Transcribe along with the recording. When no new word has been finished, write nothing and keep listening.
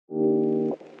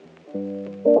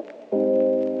Our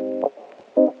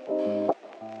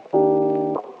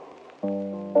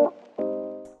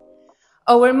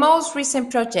most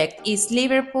recent project is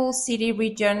Liverpool City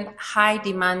Region High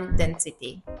Demand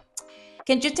Density.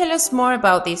 Can you tell us more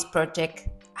about this project?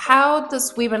 How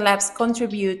does Weaver Labs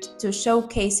contribute to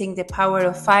showcasing the power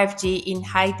of 5G in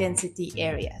high-density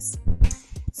areas?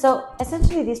 So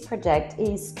essentially this project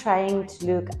is trying to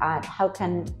look at how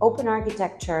can open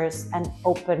architectures and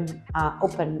open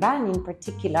RAN in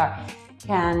particular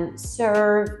can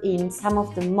serve in some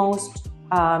of the most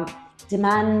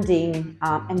demanding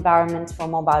environments for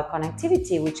mobile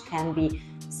connectivity, which can be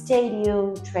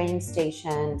stadium, train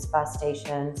stations, bus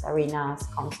stations, arenas,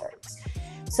 concerts.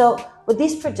 So what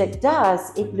this project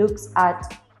does, it looks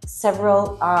at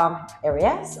several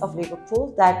areas of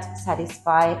Liverpool that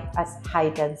satisfy as high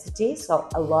density, so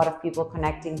a lot of people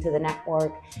connecting to the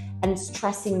network and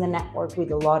stressing the network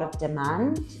with a lot of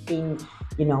demand in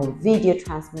video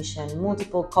transmission,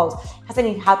 multiple calls. Hasn't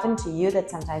it happened to you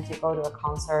that sometimes you go to a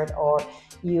concert or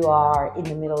you are in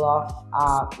the middle of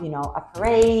a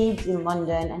parade in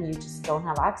London and you just don't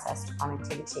have access to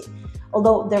connectivity?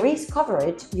 Although there is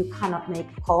coverage, you cannot make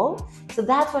a call. So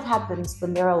that's what happens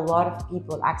when there are a lot of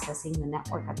people accessing the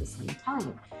network at the same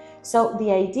time. So the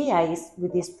idea is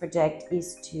with this project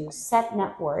is to set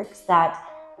networks that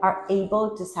are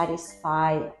able to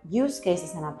satisfy use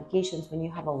cases and applications when you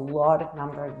have a lot of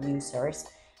number of users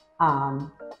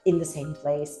in the same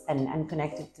place and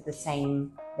connected to the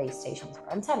same base stations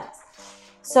or antennas.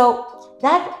 So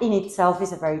that in itself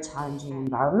is a very challenging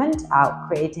environment,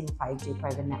 creating a 5G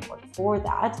private network for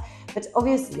that. But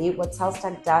obviously what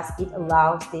CellStack does, it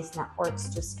allows these networks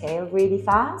to scale really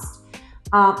fast.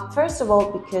 First of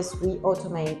all, because we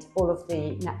automate all of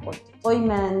the network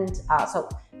deployment. So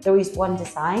there is one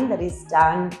design that is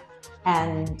done,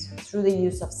 and through the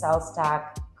use of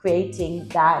CellStack, creating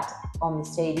that on the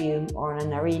stadium or in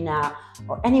an arena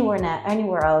or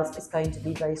anywhere else is going to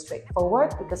be very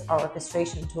straightforward, because our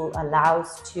orchestration tool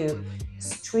allows to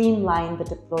streamline the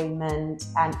deployment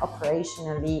and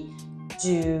operationally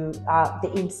do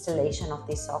the installation of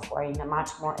this software in a much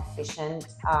more efficient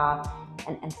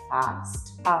and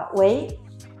fast way.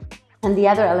 And the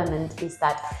other element is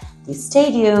that these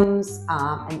stadiums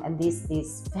and these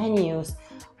venues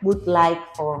would like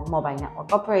for mobile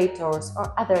network operators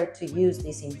or other to use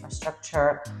this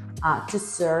infrastructure to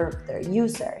serve their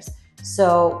users.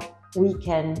 So we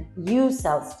can use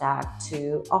CellStack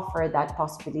to offer that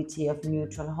possibility of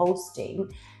neutral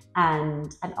hosting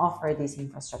and offer this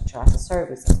infrastructure as a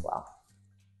service as well.